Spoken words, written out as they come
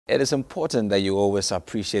It is important that you always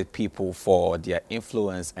appreciate people for their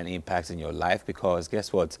influence and impact in your life, because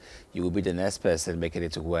guess what? You will be the next person making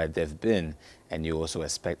it to where they've been, and you also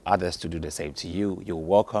expect others to do the same to you. You're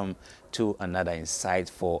welcome to another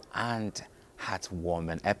insightful and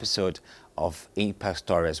heartwarming episode of Impact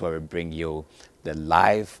Stories, where we bring you the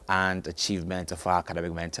life and achievement of our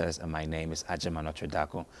academic mentors. And my name is Ajima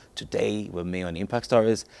Notredako. Today with me on Impact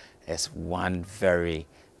Stories is one very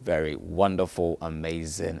wonderful,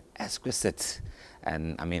 amazing, exquisite,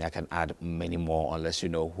 and I mean I can add many more unless you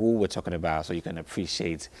know who we're talking about, so you can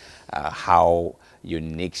appreciate how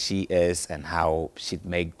unique she is and how she'd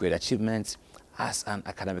make great achievements as an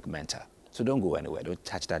academic mentor. So don't go anywhere, don't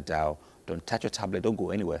touch that dial, don't touch your tablet, don't go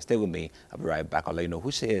anywhere, stay with me. I'll be right back. I'll let you know who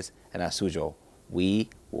she is, and as usual we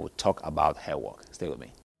will talk about her work. Stay with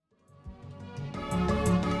me.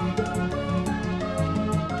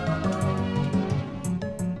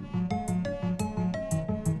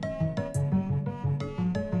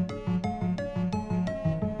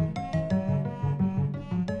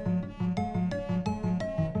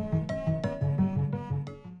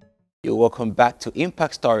 Welcome back to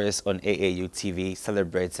Impact Stories on AAU TV,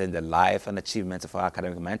 celebrating the life and achievements of our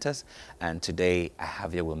academic mentors. And today I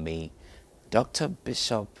have here with me Dr.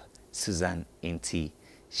 Bishop Suzanne Nti.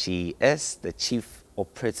 She is the Chief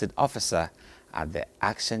Operating Officer at the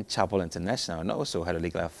Action Chapel International, and also Head of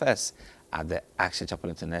Legal Affairs at the Action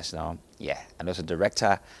Chapel International. And also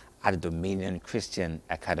Director at the Dominion Christian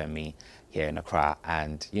Academy here in Accra.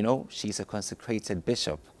 And you know, she's a consecrated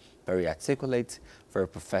bishop, very articulate, very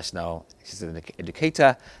professional. She's an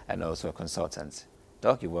educator and also a consultant.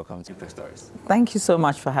 Doc, you're welcome to Impact Stories. Thank you so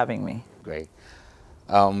much for having me. Great.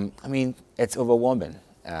 I mean, it's overwhelming,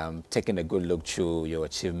 taking a good look through your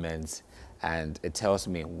achievements, and it tells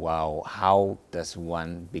me, wow, how does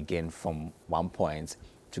one begin from one point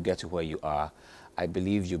to get to where you are? I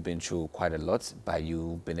believe you've been through quite a lot, but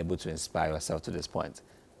you've been able to inspire yourself to this point.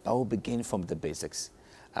 But we'll begin from the basics.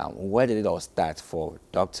 Where did it all start for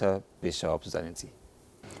Dr. Bishop Suzanne Nti?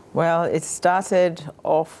 Well, it started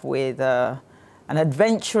off with an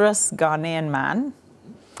adventurous Ghanaian man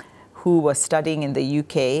who was studying in the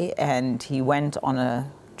UK, and he went on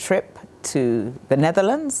a trip to the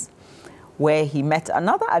Netherlands where he met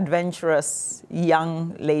another adventurous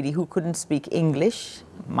young lady who couldn't speak English,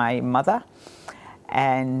 my mother,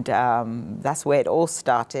 and that's where it all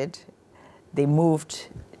started. They moved.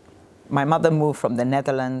 My mother moved from the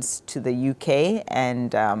Netherlands to the UK,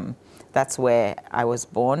 and that's where I was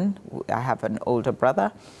born. I have an older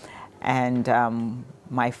brother, and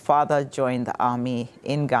my father joined the army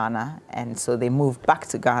in Ghana, and so they moved back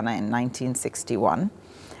to Ghana in 1961.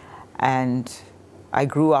 And I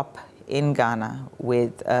grew up in Ghana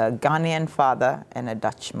with a Ghanaian father and a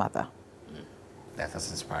Dutch mother.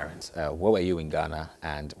 That's inspiring. Where were you in Ghana,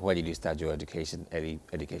 and where did you start your education?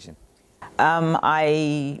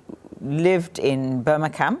 I lived in Burma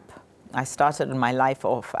camp. I started my life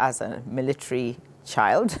off as a military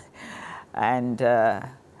child, and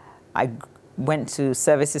I went to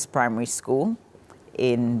Services Primary School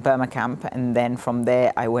in Burma camp, and then from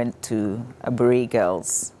there I went to Aburi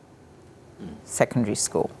Girls Secondary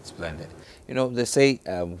School. Splendid. You know, they say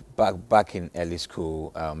back in early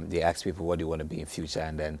school, they ask people, what do you want to be in future?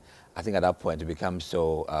 And then I think at that point it becomes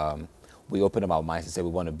so, we open up our minds and say we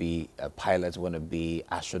want to be pilots, we want to be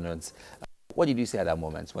astronauts. What did you say at that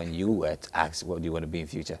moment when you were asked, what do you want to be in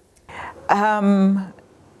future?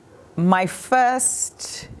 My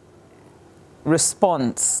first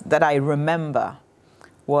response that I remember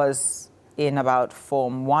was in about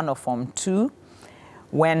Form 1 or Form 2,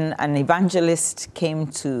 when an evangelist came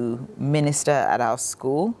to minister at our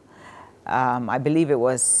school. I believe it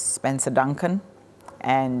was Spencer Duncan,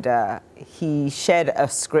 and he shared a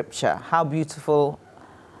scripture, "How beautiful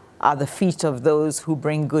are the feet of those who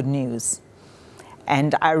bring good news."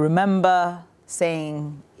 And I remember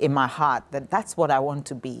saying in my heart that that's what I want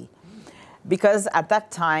to be. Because at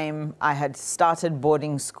that time, I had started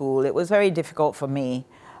boarding school. It was very difficult for me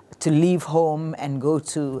to leave home and go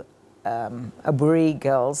to Aburi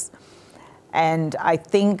Girls. And I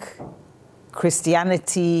think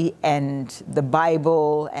Christianity and the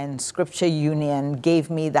Bible and Scripture Union gave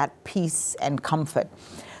me that peace and comfort.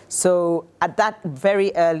 So at that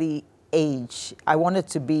very early age, I wanted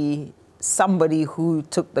to be somebody who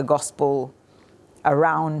took the gospel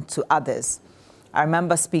around to others. I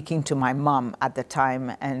remember speaking to my mom at the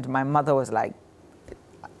time, and my mother was like,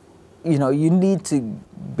 you know, you need to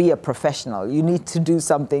be a professional. You need to do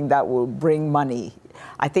something that will bring money.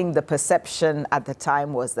 I think the perception at the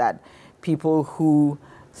time was that people who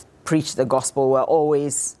preached the gospel were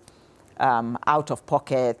always out of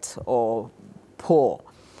pocket or poor.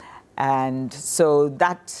 And so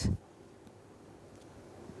that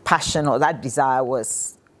passion or that desire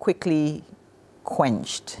was quickly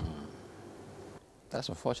quenched. That's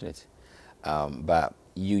unfortunate. But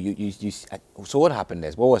so what happened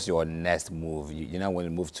next? What was your next move? You now want to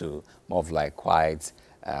move to more of like quite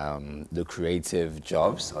the creative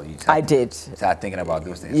jobs? Or I did. Start thinking about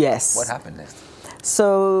those things? Yes. What happened next?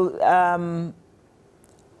 So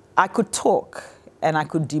I could talk and I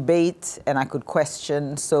could debate and I could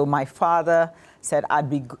question. So my father said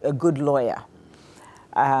I'd be a good lawyer.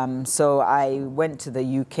 So I went to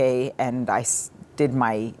the UK and I did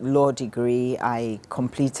my law degree. I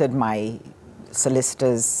completed my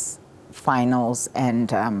solicitor's finals,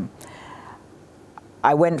 and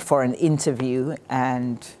I went for an interview,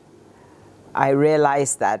 and I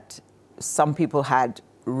realized that some people had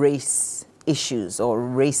race issues or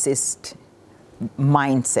racist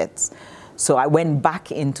mindsets. So I went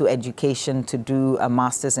back into education to do a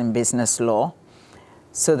master's in business law,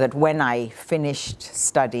 so that when I finished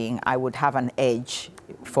studying, I would have an edge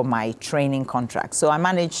for my training contract. So I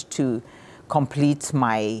managed to complete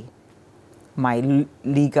my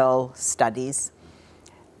legal studies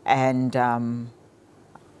and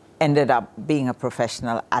ended up being a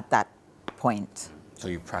professional at that point. So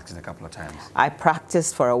you practiced a couple of times? I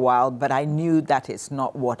practiced for a while, but I knew that it's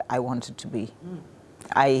not what I wanted to be.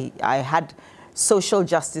 I had social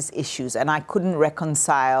justice issues, and I couldn't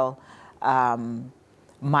reconcile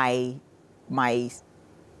my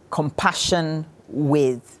compassion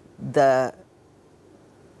with the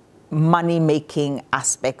money-making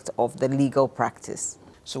aspect of the legal practice.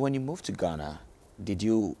 So when you moved to Ghana, did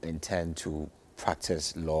you intend to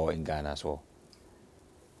practice law in Ghana as well?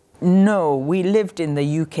 No, we lived in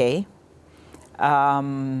the UK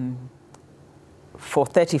for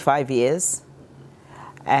 35 years.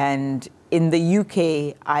 And in the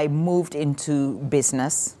UK, I moved into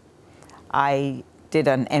business. I did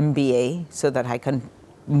an MBA so that I can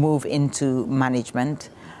move into management.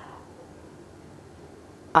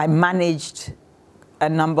 I managed a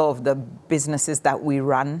number of the businesses that we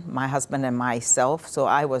run, my husband and myself. So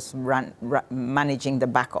I was managing the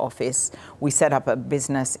back office. We set up a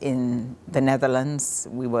business in the Netherlands.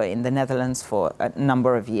 We were in the Netherlands for a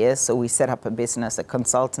number of years. So we set up a business, a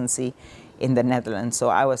consultancy in the Netherlands. So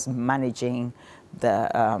I was managing the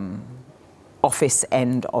office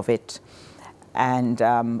end of it. And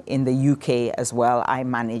in the UK as well, I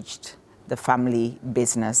managed the family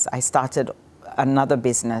business. I started another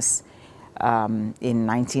business in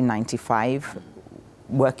 1995,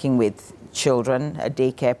 working with children, a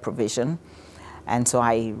daycare provision. And so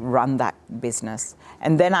I run that business.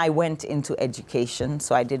 And then I went into education.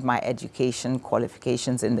 So I did my education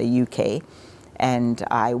qualifications in the UK. And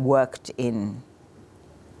I worked in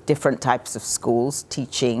different types of schools,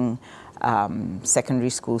 teaching secondary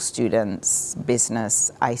school students,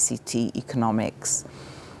 business, ICT, economics,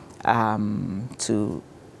 to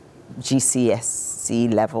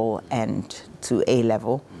GCSE level and to A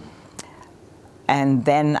level. And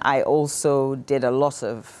then I also did a lot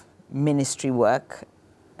of ministry work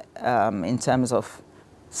in terms of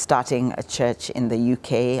starting a church in the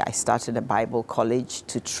UK. I started a Bible college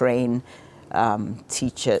to train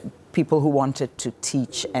people who wanted to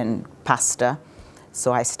teach and pastor.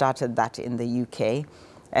 So I started that in the UK.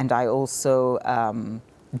 And I also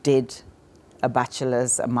did a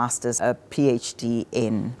bachelor's, a master's, a PhD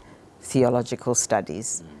in theological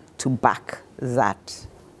studies to back that.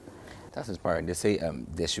 That's inspiring. They say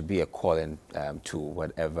there should be a calling to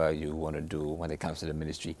whatever you want to do when it comes to the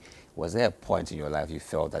ministry. Was there a point in your life you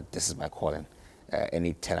felt that this is my calling?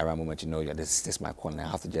 Any turnaround moment, you know, yeah, this is my calling. I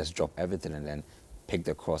have to just drop everything and then pick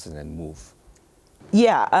the cross and then move.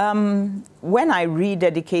 Yeah, when I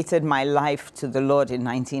rededicated my life to the Lord in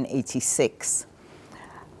 1986,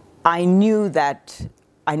 I knew that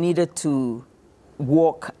I needed to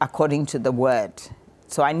walk according to the Word.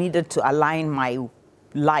 So I needed to align my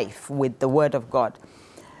life with the Word of God.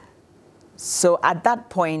 So at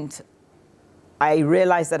that point, I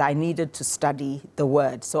realized that I needed to study the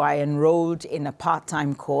Word. So I enrolled in a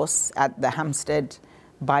part-time course at the Hampstead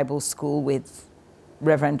Bible School with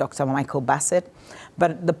Reverend Dr. Michael Bassett.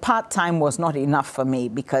 But the part-time was not enough for me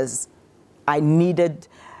because I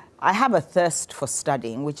have a thirst for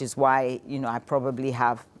studying, which is why, you know, I probably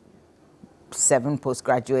have 7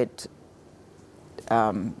 postgraduate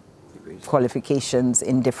qualifications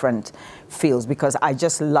in different fields, because I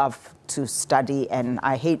just love to study and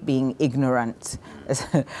I hate being ignorant.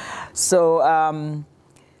 So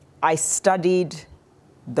I studied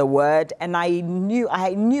the Word, and I knew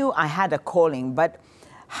I had a calling, but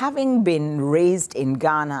having been raised in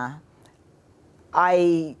Ghana,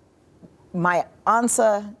 my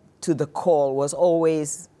answer to the call was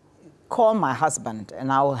always, call my husband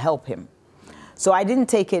and I will help him. So I didn't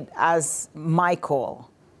take it as my call.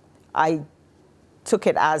 I took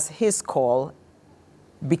it as his call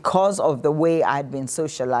because of the way I'd been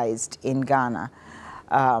socialized in Ghana.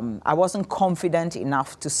 I wasn't confident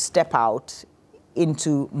enough to step out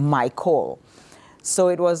into my call. So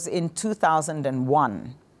it was in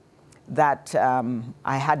 2001 that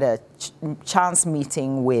I had a chance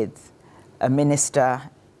meeting with a minister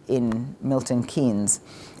in Milton Keynes,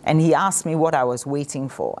 and he asked me what I was waiting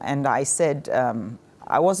for. And I said,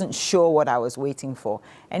 I wasn't sure what I was waiting for.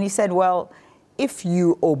 And he said, well, if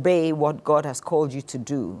you obey what God has called you to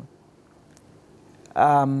do,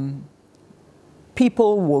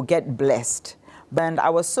 people will get blessed. And I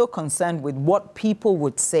was so concerned with what people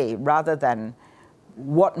would say rather than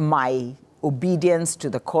what my obedience to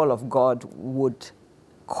the call of God would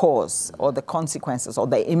cause, or the consequences or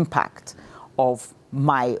the impact of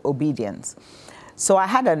my obedience. So I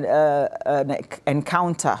had an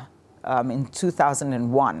encounter in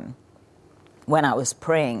 2001 when I was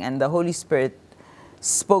praying, and the Holy Spirit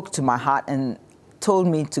spoke to my heart and told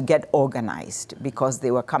me to get organized because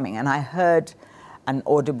they were coming. And I heard an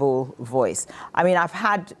audible voice. I mean, I've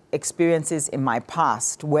had experiences in my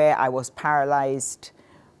past where I was paralyzed,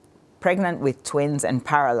 pregnant with twins and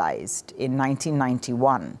paralyzed in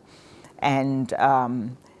 1991. And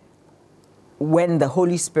when the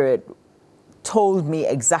Holy Spirit told me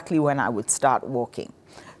exactly when I would start walking.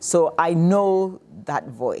 So I know that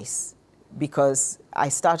voice because I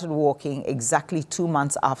started walking exactly 2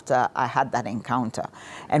 months after I had that encounter.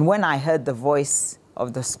 And when I heard the voice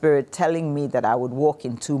of the Spirit telling me that I would walk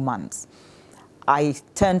in 2 months, I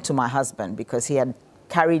turned to my husband because he had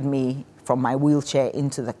carried me from my wheelchair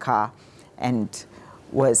into the car, and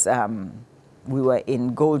was we were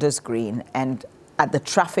in Golders Green, and at the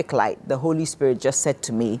traffic light, the Holy Spirit just said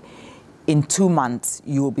to me, in 2 months,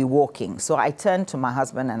 you will be walking. So I turned to my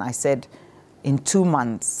husband and I said, in 2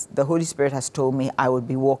 months, the Holy Spirit has told me I would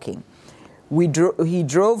be walking. He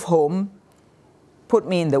drove home, put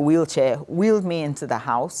me in the wheelchair, wheeled me into the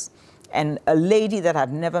house, and a lady that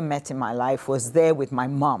I'd never met in my life was there with my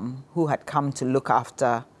mom, who had come to look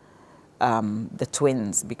after the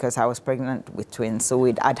twins because I was pregnant with twins. So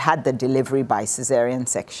I'd had the delivery by cesarean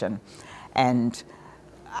section. And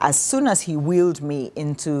as soon as he wheeled me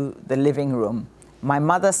into the living room, my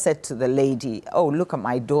mother said to the lady, oh, look at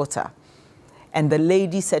my daughter. And the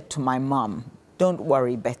lady said to my mom, don't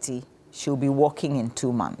worry, Betty, she'll be walking in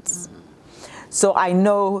 2 months. So I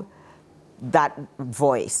know that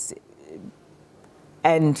voice.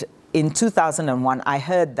 And in 2001, I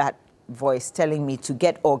heard that voice telling me to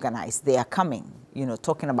get organized. They are coming, you know,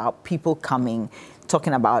 talking about people coming,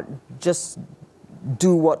 talking about just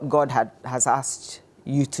do what God has asked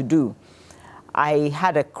you to do. I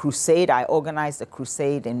had a crusade. I organized a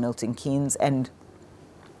crusade in Milton Keynes, and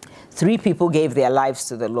 3 people gave their lives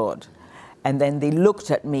to the Lord. And then they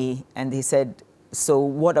looked at me and they said, so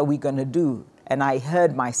what are we going to do? And I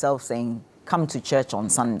heard myself saying, come to church on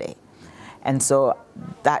Sunday. And so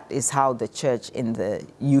that is how the church in the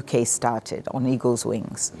UK started, on Eagle's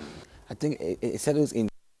Wings. I think it settles in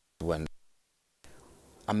when,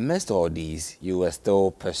 amidst all these, you were still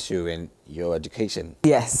pursuing your education.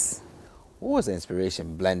 Yes. What was the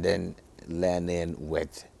inspiration blending learning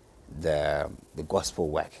with the gospel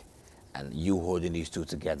work and you holding these two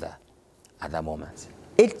together at that moment?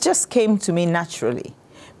 It just came to me naturally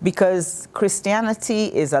because Christianity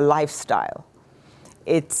is a lifestyle.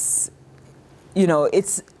 It's, you know,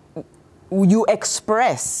 you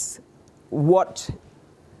express what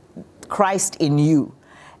Christ in you,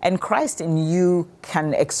 and Christ in you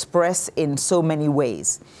can express in so many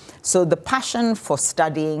ways. So the passion for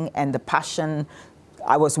studying and the passion,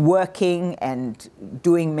 I was working and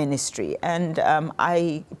doing ministry, and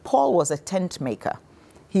Paul was a tent maker.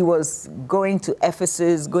 He was going to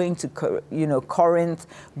Ephesus, going to Corinth,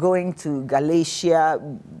 going to Galatia,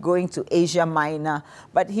 going to Asia Minor,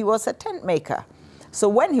 but he was a tent maker. So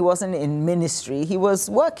when he wasn't in ministry, he was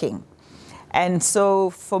working. And so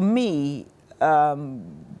for me,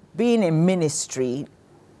 being in ministry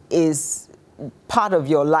is part of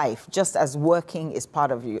your life, just as working is part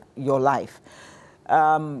of your life.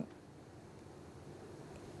 I'm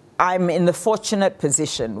in the fortunate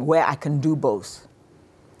position where I can do both.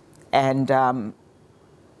 And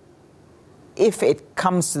if it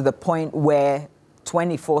comes to the point where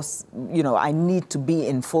 24, I need to be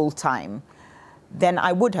in full time, then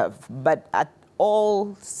I would have. But at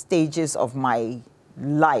all stages of my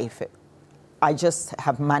life, I just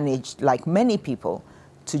have managed, like many people,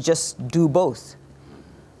 to just do both.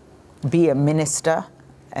 Be a minister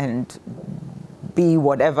and be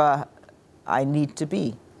whatever I need to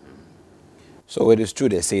be. So it is true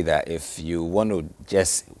they say that if you want to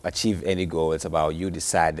just achieve any goal, it's about you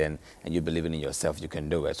deciding and you believing in yourself, you can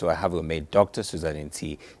do it. So I have with me Dr. Suzanne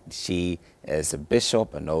Nti. She is a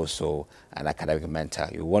bishop and also an academic mentor.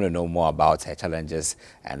 You want to know more about her challenges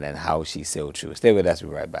and then how she sailed through. Stay with us,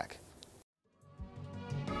 we'll be right back.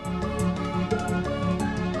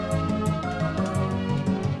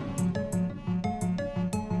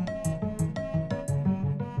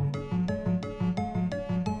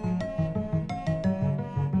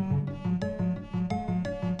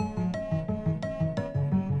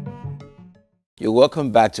 You're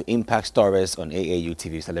welcome back to Impact Stories on AAU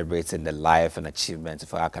TV, celebrating the life and achievements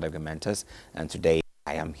of our academic mentors. And today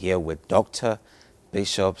I am here with Dr.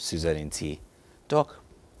 Bishop Suzanne Nti. Doc,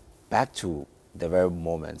 back to the very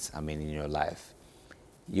moments, in your life.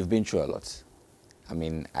 You've been through a lot.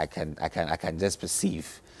 I can just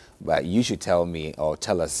perceive, but you should tell me or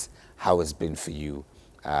tell us how it's been for you.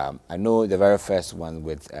 I know the very first one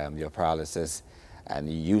with your paralysis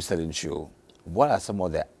and you selling through. What are some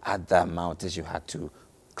of the other mountains you had to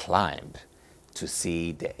climb to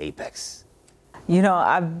see the apex?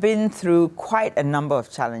 I've been through quite a number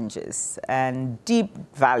of challenges and deep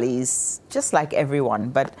valleys, just like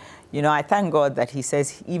everyone. But, I thank God that he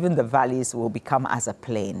says even the valleys will become as a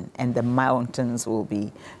plain and the mountains will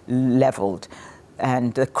be leveled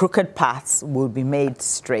and the crooked paths will be made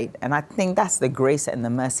straight. And I think that's the grace and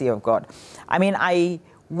the mercy of God. I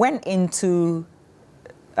went into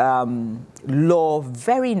law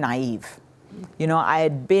very naive. I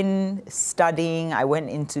had been studying. I went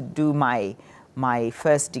in to do my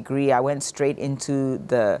first degree. I went straight into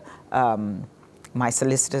the my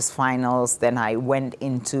solicitor's finals. Then I went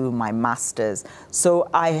into my master's. So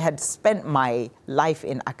I had spent my life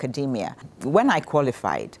in academia. When I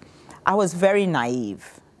qualified, I was very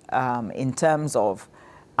naive in terms of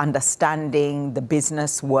understanding the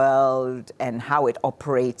business world and how it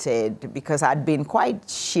operated, because I'd been quite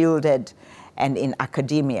shielded and in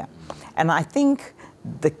academia. And I think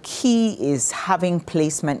the key is having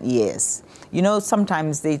placement years.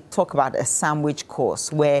 Sometimes they talk about a sandwich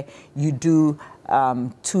course where you do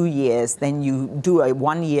 2 years, then you do a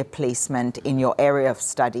 1-year placement in your area of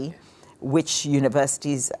study, which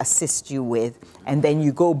universities assist you with, and then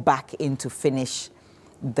you go back in to finish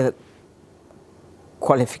the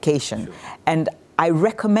qualification. Sure. And I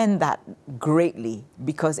recommend that greatly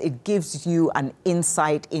because it gives you an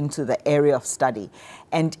insight into the area of study.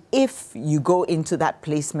 And if you go into that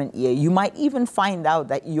placement year, you might even find out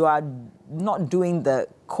that you are not doing the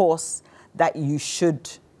course that you should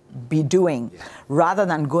be doing, rather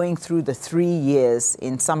than going through the 3 years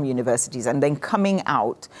in some universities and then coming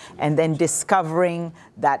out and then discovering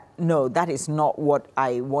that, no, that is not what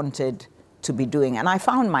I wanted to be doing. And I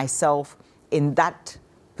found myself in that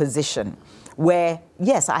position where,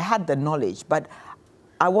 yes, I had the knowledge, but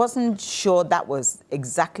I wasn't sure that was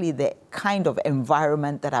exactly the kind of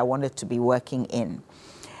environment that I wanted to be working in.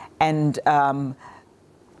 And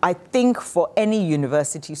I think for any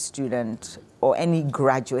university student or any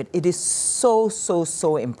graduate, it is so, so,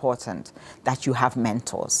 so important that you have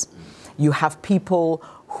mentors. You have people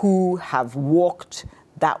who have walked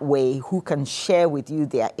that way, who can share with you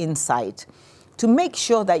their insight to make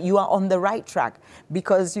sure that you are on the right track.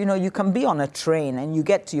 Because, you can be on a train and you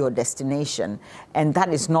get to your destination, and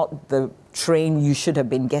that is not the train you should have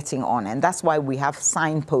been getting on. And that's why we have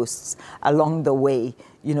signposts along the way,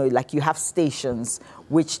 like you have stations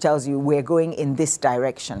which tells you we're going in this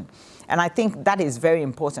direction. And I think that is very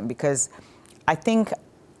important because I think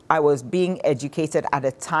I was being educated at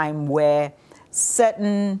a time where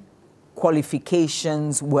certain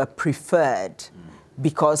qualifications were preferred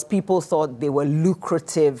because people thought they were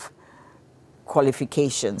lucrative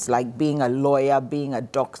qualifications, like being a lawyer, being a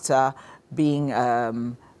doctor, being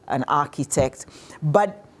an architect.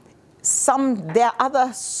 But there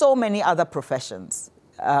are so many other professions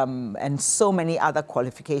and so many other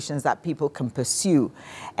qualifications that people can pursue.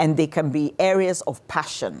 And they can be areas of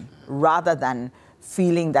passion rather than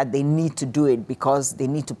feeling that they need to do it because they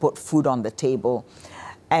need to put food on the table.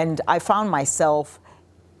 And I found myself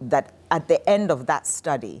that at the end of that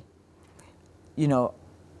study,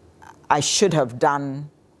 I should have done,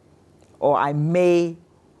 or I may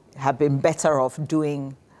have been better off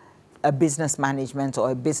doing a business management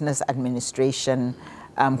or a business administration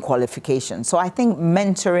qualification. So I think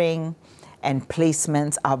mentoring and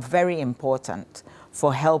placements are very important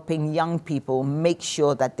for helping young people make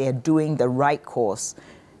sure that they're doing the right course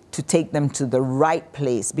to take them to the right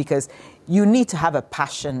place, because you need to have a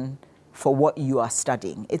passion for what you are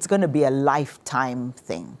studying. It's going to be a lifetime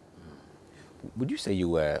thing. Would you say you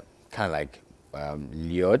were kind of like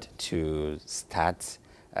lured to start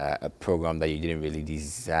a program that you didn't really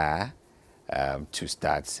desire to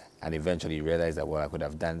start, and eventually you realized that, well, I could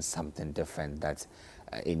have done something different that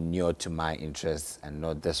inured to my interests and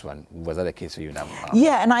not this one? Was that the case for you now?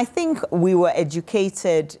 Yeah, and I think we were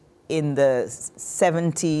educated in the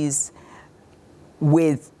 70s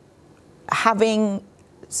with having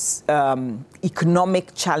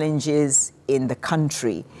economic challenges in the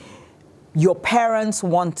country. Your parents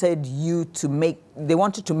wanted you to make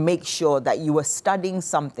sure that you were studying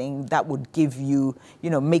something that would give you,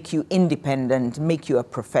 make you independent, make you a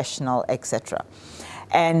professional, etc.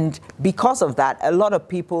 And because of that, a lot of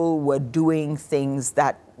people were doing things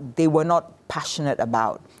that they were not passionate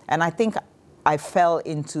about. And I think I fell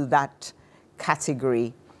into that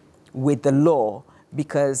category with the law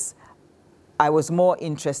because I was more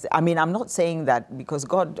interested. I mean, I'm not saying that because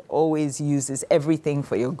God always uses everything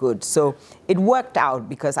for your good. So it worked out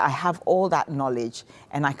because I have all that knowledge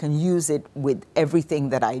and I can use it with everything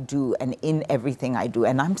that I do and in everything I do.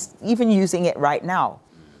 And I'm even using it right now.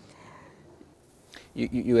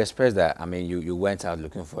 You expressed that, I mean, you went out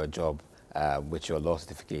looking for a job with your law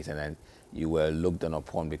certificate, and then you were looked down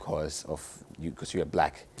upon because you were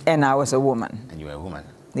black. And I was a woman. And you were a woman.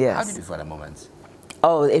 Yes. How did you feel at that moment?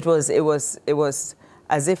 Oh, it was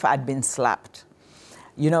as if I'd been slapped.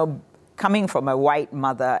 Coming from a white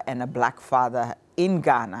mother and a black father in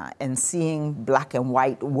Ghana and seeing black and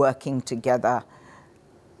white working together,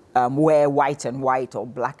 where white and white or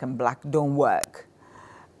black and black don't work.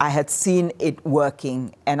 I had seen it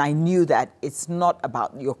working, and I knew that it's not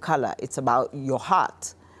about your color, it's about your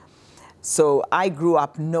heart. So I grew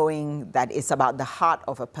up knowing that it's about the heart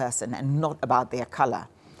of a person and not about their color,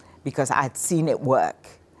 because I had seen it work.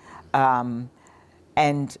 And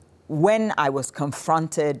when I was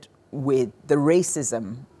confronted with the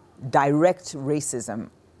racism, direct racism,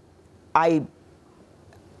 I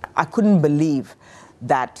couldn't believe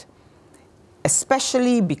that,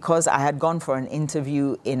 especially because I had gone for an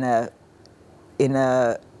interview in a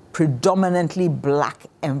predominantly black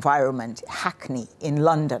environment, Hackney in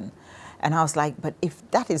London. And I was like, but if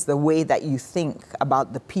that is the way that you think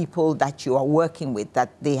about the people that you are working with,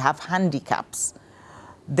 that they have handicaps,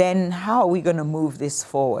 then how are we going to move this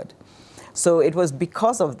forward? So it was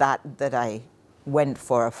because of that that I went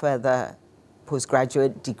for a further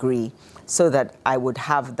postgraduate degree so that I would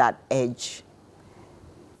have that edge.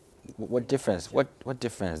 What difference did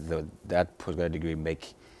that postgraduate degree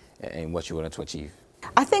make in what you wanted to achieve?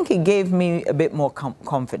 I think it gave me a bit more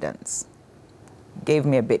confidence. Gave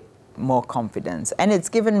me a bit more confidence, and it's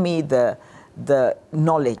given me the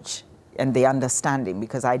knowledge and the understanding,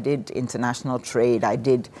 because I did international trade, I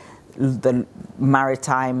did the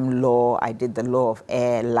maritime law, I did the law of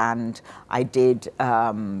air, land, I did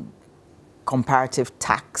comparative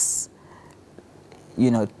tax,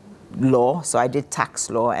 law. So I did tax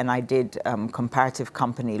law and I did comparative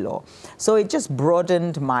company law. So it just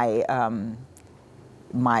broadened my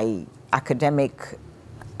my academic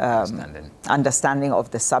understanding of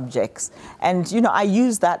the subjects. And, I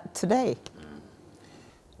use that today.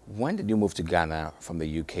 When did you move to Ghana from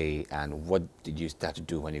the UK, and what did you start to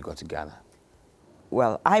do when you got to Ghana?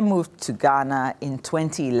 Well, I moved to Ghana in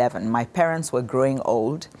 2011. My parents were growing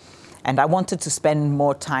old, and I wanted to spend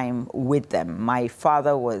more time with them. My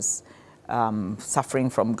father was suffering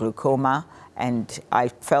from glaucoma, and I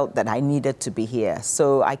felt that I needed to be here.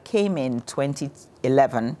 So I came in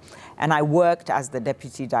 2011, and I worked as the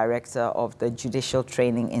Deputy Director of the Judicial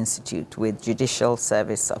Training Institute with Judicial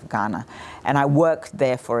Service of Ghana. And I worked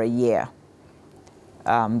there for a year.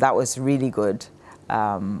 That was really good.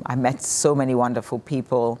 I met so many wonderful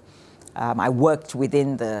people. I worked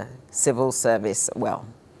within the civil service,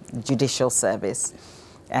 judicial service,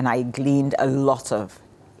 and I gleaned a lot of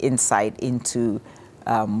insight into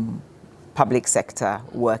public sector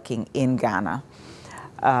working in Ghana.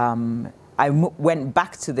 I went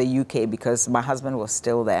back to the UK because my husband was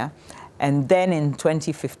still there. And then in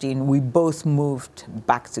 2015, we both moved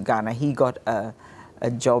back to Ghana. He got a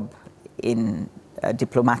job in a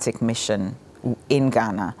diplomatic mission in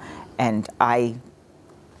Ghana, and I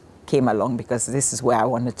came along because this is where I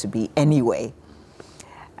wanted to be anyway.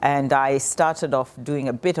 And I started off doing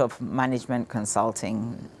a bit of management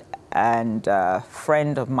consulting, and a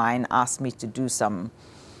friend of mine asked me to do some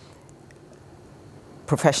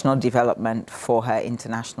professional development for her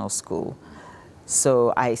international school.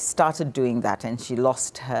 So I started doing that, and she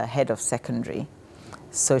lost her head of secondary.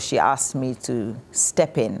 So she asked me to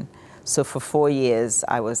step in. So for 4 years,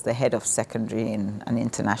 I was the head of secondary in an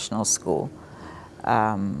international school.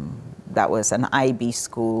 That was an IB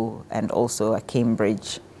school and also a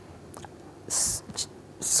Cambridge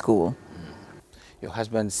school. Your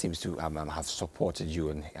husband seems to have supported you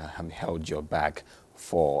and held your back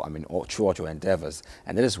for, throughout your endeavors.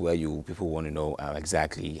 And that is where people want to know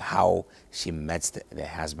exactly how she met the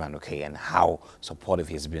husband, okay, and how supportive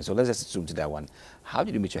he's been. So let's just zoom to that one. How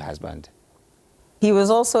did you meet your husband? He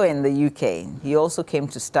was also in the UK. He also came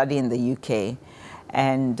to study in the UK.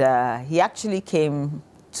 And he actually came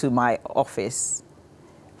to my office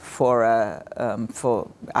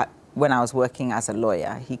when I was working as a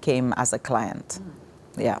lawyer. He came as a client.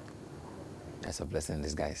 Yeah. That's a blessing in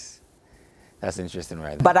disguise. That's interesting,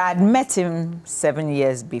 right? But I had met him 7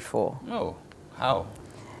 years before. Oh, how?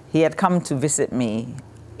 He had come to visit me,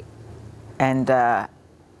 and but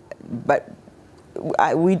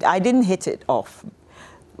I didn't hit it off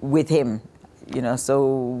with him, you know.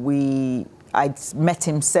 So I met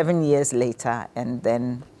him 7 years later, and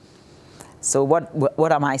then. So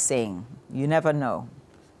what am I saying? You never know.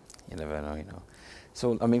 You never know, you know.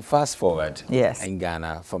 So fast forward. Yes. In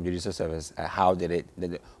Ghana from judicial service, how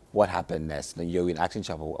what happened next? You're in Action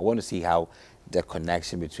Chapel. I want to see how the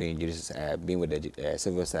connection between being with the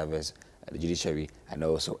civil service, the judiciary, and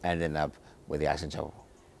also ending up with the Action Chapel.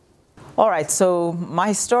 All right. So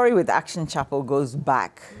my story with Action Chapel goes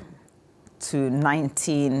back to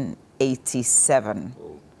 1987.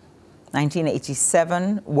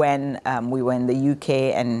 1987, when we were in the UK,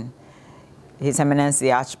 and His Eminence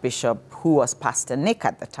the Archbishop, who was Pastor Nick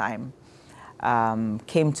at the time,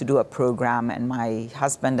 came to do a program, and my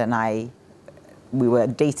husband and I, we were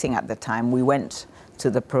dating at the time. We went to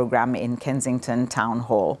the program in Kensington Town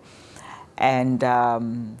Hall, and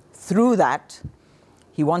through that,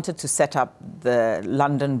 he wanted to set up the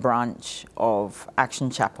London branch of Action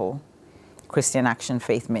Chapel, Christian Action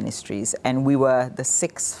Faith Ministries, and we were the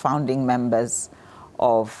 6 founding members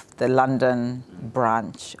of the London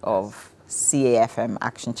branch of CAFM,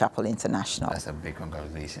 Action Chapel International. That's a big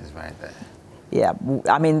congratulations right there. Yeah,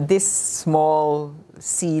 this small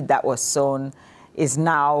seed that was sown is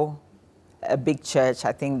now a big church.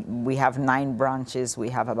 I think we have 9 branches. We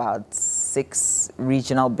have about 6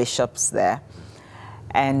 regional bishops there.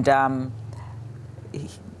 And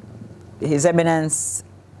His Eminence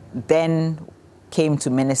then came to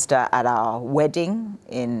minister at our wedding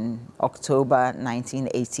in October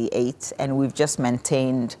 1988, and we've just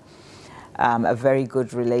maintained a very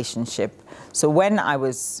good relationship. So when I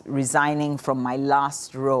was resigning from my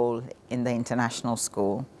last role in the international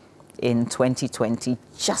school in 2020,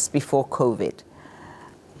 just before COVID,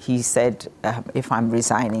 he said, if I'm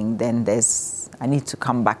resigning, then I need to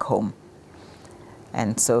come back home.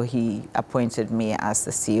 And so he appointed me as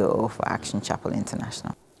the C.O.O. for Action Chapel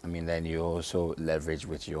International. Then you also leverage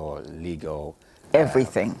with your legal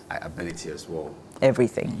everything ability as well.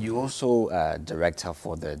 Everything. You also director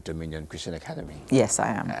for the Dominion Christian Academy. Yes, I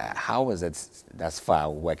am. How was it thus far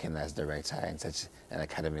working as director in such an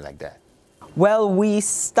academy like that? Well, we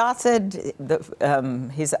started,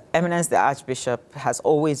 His Eminence the Archbishop has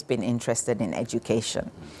always been interested in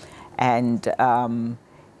education. And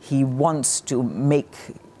he wants to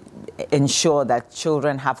ensure that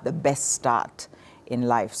children have the best start in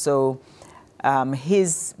life. So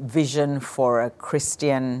his vision for a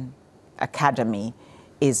Christian academy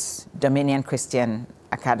is Dominion Christian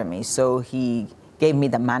Academy. So he gave me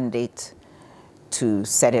the mandate to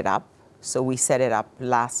set it up. So we set it up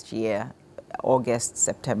last year, August,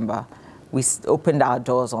 September. We opened our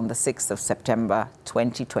doors on the 6th of September,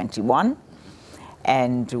 2021,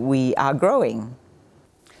 and we are growing.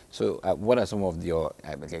 So what are some of your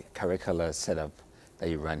curricular setup that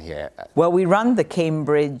you run here? Well, we run the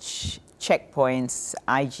Cambridge checkpoints,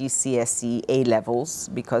 IGCSE A-levels,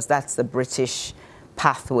 because that's the British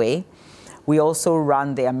pathway. We also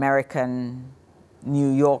run the American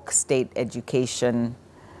New York State education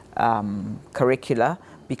curricula,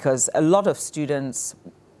 because a lot of students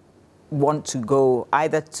want to go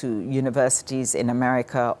either to universities in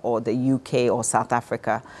America or the UK or South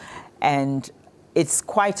Africa. And it's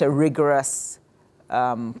quite a rigorous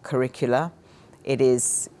curricula. It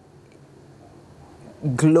is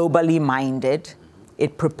globally minded.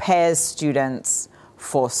 It prepares students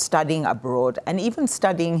for studying abroad and even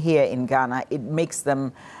studying here in Ghana.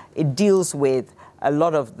 It deals with a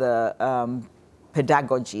lot of the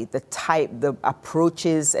pedagogy, the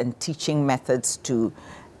approaches and teaching methods to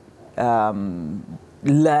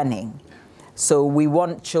learning. So we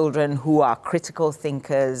want children who are critical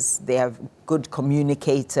thinkers, they are good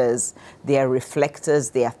communicators, they are reflectors,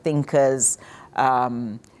 they are thinkers.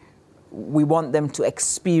 We want them to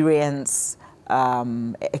experience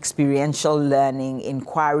experiential learning,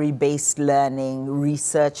 inquiry-based learning,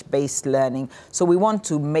 research-based learning. So we want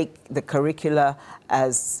to make the curricula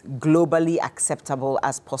as globally acceptable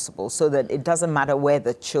as possible so that it doesn't matter where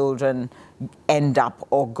the children end up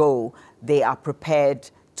or go, they are prepared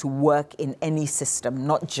to work in any system,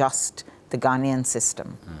 not just the Ghanaian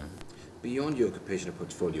system. Beyond your occupational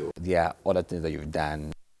portfolio, there are other things that you've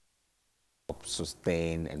done to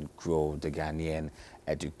sustain and grow the Ghanaian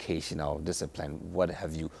educational discipline. What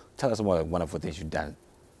have you, tell us about one of the things you've done.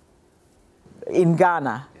 In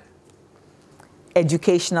Ghana,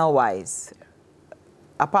 educational-wise,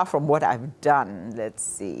 apart from what I've done, let's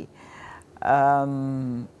see,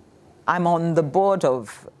 I'm on the board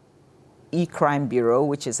of E-Crime Bureau,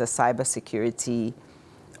 which is a cybersecurity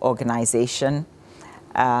organization.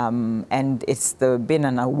 And it's been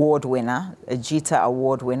an award winner, a JITA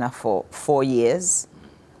award winner for 4 years,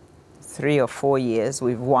 3 or 4 years.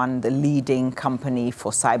 We've won the leading company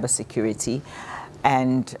for cybersecurity.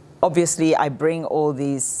 And obviously, I bring all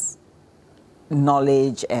these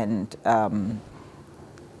knowledge and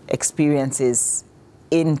experiences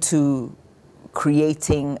into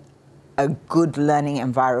creating a good learning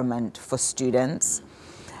environment for students.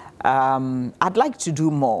 I'd like to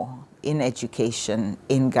do more in education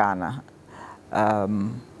in Ghana,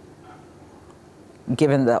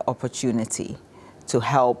 given the opportunity to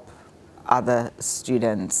help other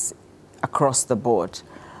students across the board.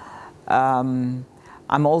 I'm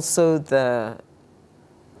also the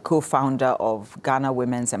co-founder of Ghana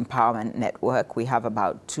Women's Empowerment Network. We have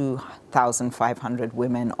about 2,500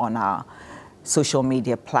 women on our social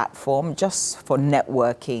media platform just for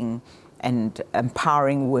networking and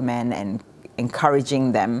empowering women and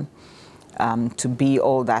encouraging them to be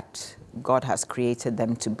all that God has created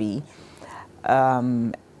them to be.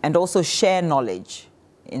 And also share knowledge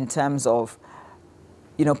in terms of,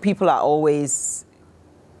 you know, people are always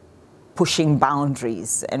pushing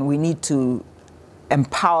boundaries, and we need to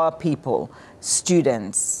empower people,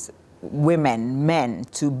 students, women, men,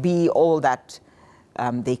 to be all that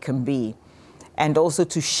they can be. And also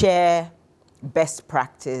to share best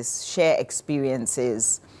practice, share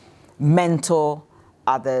experiences, mentor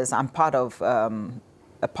others. I'm part of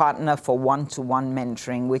a partner for one-to-one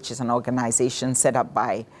mentoring, which is an organization set up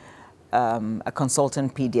by a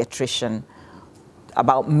consultant pediatrician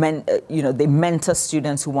about they mentor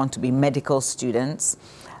students who want to be medical students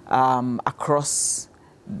across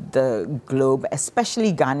the globe,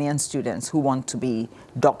 especially Ghanaian students who want to be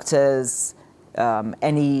doctors,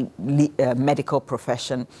 any medical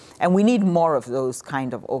profession. And we need more of those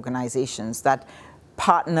kind of organizations that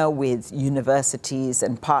partner with universities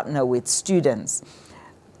and partner with students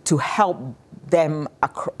to help them,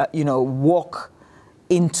 walk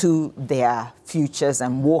into their futures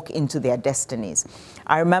and walk into their destinies.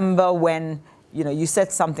 I remember when, you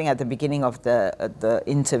said something at the beginning of the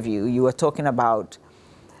interview. You were talking about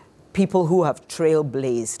people who have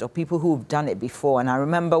trailblazed or people who've done it before. And I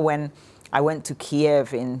remember when I went to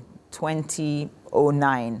Kiev in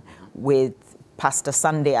 2009 with Pastor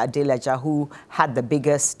Sunday Adelaja, who had the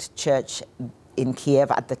biggest church in Kiev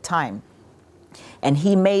at the time. And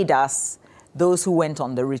he made us, those who went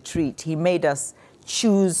on the retreat, he made us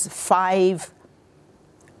choose 5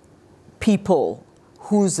 people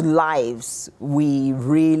whose lives we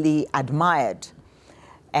really admired.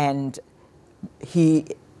 And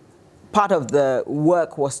part of the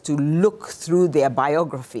work was to look through their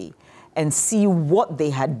biography and see what they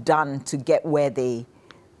had done to get where they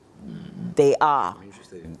are. I'm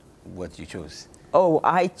interested in what you chose. Oh,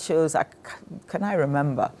 I chose, can I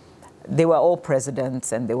remember? They were all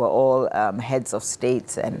presidents and they were all heads of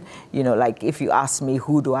states. And, like if you ask me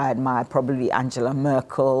who do I admire, probably Angela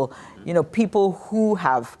Merkel, people who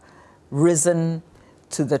have risen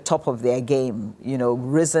to the top of their game,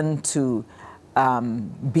 risen to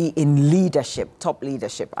be in leadership, top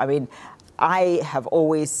leadership. I mean, I have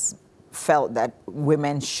always felt that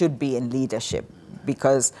women should be in leadership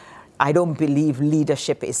because I don't believe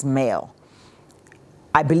leadership is male.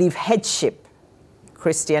 I believe headship,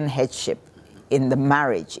 Christian headship in the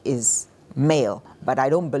marriage is male, but I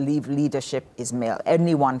don't believe leadership is male.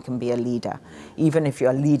 Anyone can be a leader, even if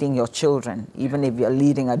you're leading your children, even if you're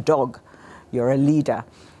leading a dog, you're a leader.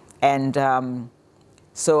 And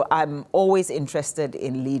so I'm always interested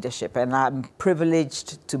in leadership, and I'm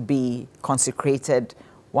privileged to be consecrated,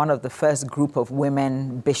 one of the first group of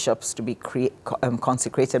women bishops to be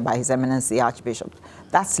consecrated by His Eminence the Archbishop.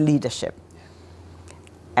 That's leadership.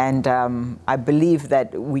 And I believe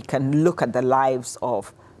that we can look at the lives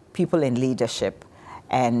of people in leadership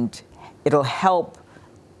and it'll help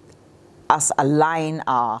us align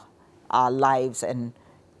our lives and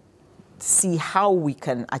see how we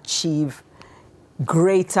can achieve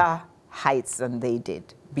greater heights than they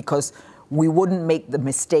did, because we wouldn't make the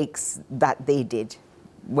mistakes that they did.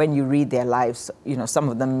 When you read their lives, you know, some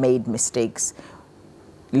of them made mistakes.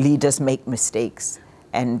 Leaders make mistakes,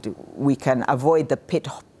 and we can avoid the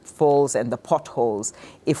pitfalls and the potholes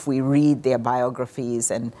if we read their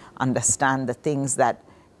biographies and understand the things that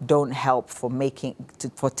don't help for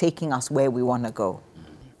taking us where we want to go.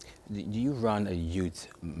 Do you run a youth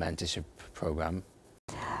mentorship program?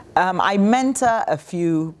 I mentor a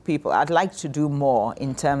few people. I'd like to do more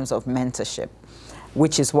in terms of mentorship,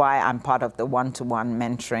 which is why I'm part of the one-to-one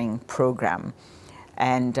mentoring program.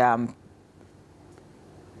 And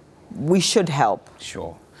we should help.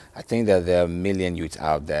 Sure. I think that there are a million youths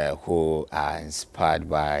out there who are inspired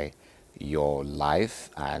by your life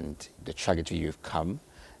and the trajectory you've come.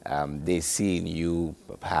 They see in you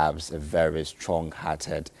perhaps a very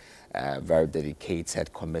strong-hearted, very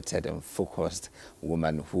dedicated, committed, and focused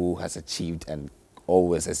woman who has achieved and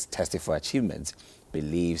always has tested for achievements,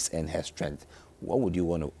 believes in her strength. What would you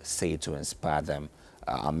want to say to inspire them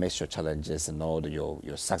amidst your challenges and all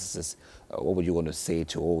your successes? What would you want to say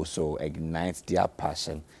to also ignite their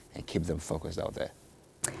passion and keep them focused out there?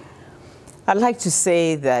 I'd like to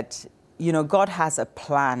say that, you know, God has a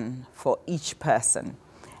plan for each person.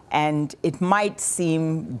 And it might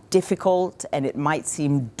seem difficult, and it might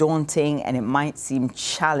seem daunting, and it might seem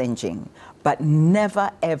challenging, but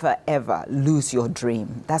never, ever, ever lose your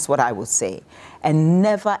dream. That's what I would say. And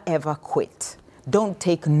never, ever quit. Don't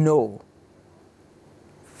take no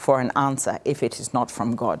for an answer if it is not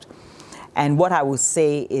from God. And what I would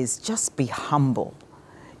say is just be humble.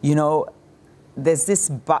 You know,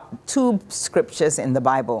 there's two scriptures in the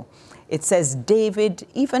Bible. It says David,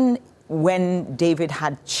 even when David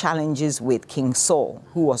had challenges with King Saul,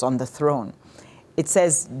 who was on the throne, it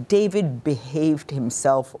says David behaved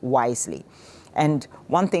himself wisely. And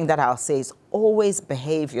one thing that I'll say is always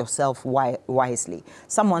behave yourself wisely.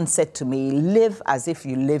 Someone said to me, live as if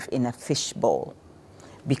you live in a fishbowl.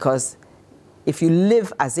 Because if you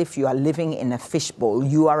live as if you are living in a fishbowl,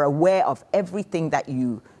 you are aware of everything that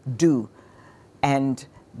you do. And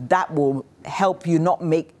that will help you not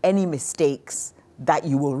make any mistakes that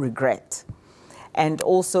you will regret. And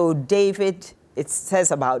also David, it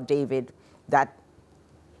says about David that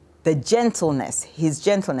the gentleness, his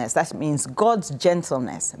gentleness, that means God's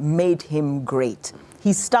gentleness made him great.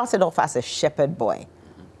 He started off as a shepherd boy.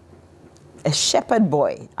 A shepherd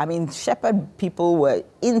boy. I mean, shepherd people were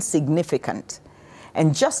insignificant.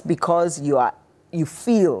 And just because you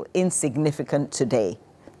feel insignificant today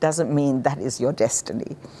doesn't mean that is your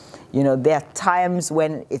destiny. You know, there are times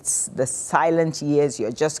when it's the silent years,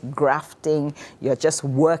 you're just grafting, you're just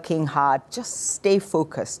working hard. Just stay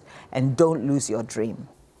focused and don't lose your dream.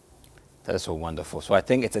 That's so wonderful. So I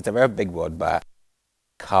think it's a very big word, but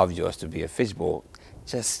carve yours to be a fishbowl.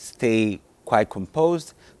 Just stay quite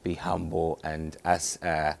composed, be humble, and as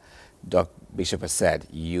Dr. Bishop has said,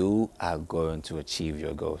 you are going to achieve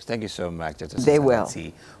your goals. Thank you so much, Dr. Suzanne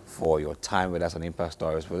Nti, for your time with us on Impact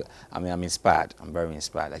Stories. I mean, I'm inspired. I'm very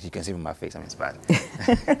inspired. Like you can see from my face, I'm inspired.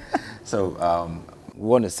 So we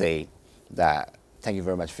want to say that thank you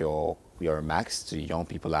very much for your remarks to young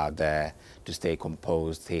people out there to stay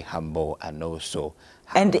composed, stay humble, and also...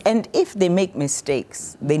 And if they make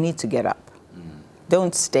mistakes, they need to get up.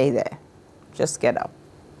 Don't stay there. Just get up.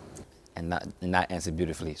 And that answered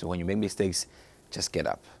beautifully. So when you make mistakes, just get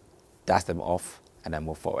up, dust them off, and then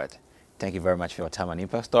move forward. Thank you very much for your time on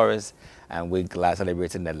Impact Stories, and we're glad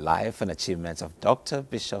celebrating the life and achievements of Dr.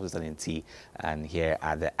 Bishop Suzanne Nti and here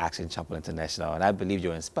at the Action Chapel International. And I believe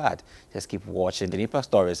you're inspired. Just keep watching the Impact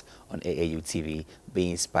Stories on AAU TV.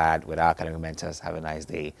 Be inspired with our academic mentors. Have a nice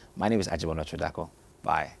day. My name is Ajibon Otrodako.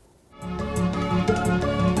 Bye.